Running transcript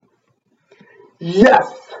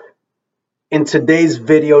Yes! In today's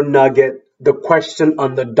video nugget, the question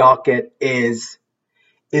on the docket is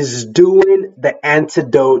doing the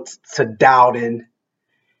antidote to doubting.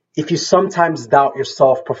 If you sometimes doubt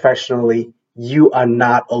yourself professionally, you are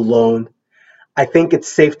not alone. I think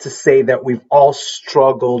it's safe to say that we've all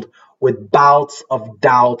struggled with bouts of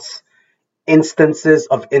doubts, instances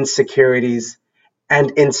of insecurities, and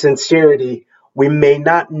in sincerity, we may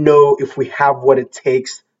not know if we have what it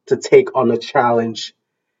takes to take on a challenge.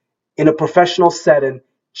 In a professional setting,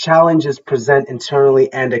 challenges present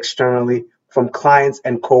internally and externally from clients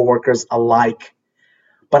and coworkers alike.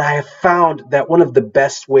 But I have found that one of the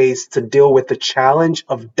best ways to deal with the challenge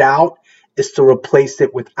of doubt is to replace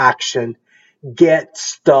it with action. Get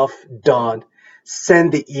stuff done.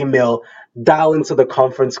 Send the email, dial into the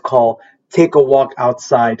conference call, take a walk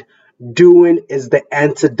outside. Doing is the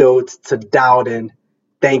antidote to doubting.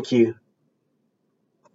 Thank you.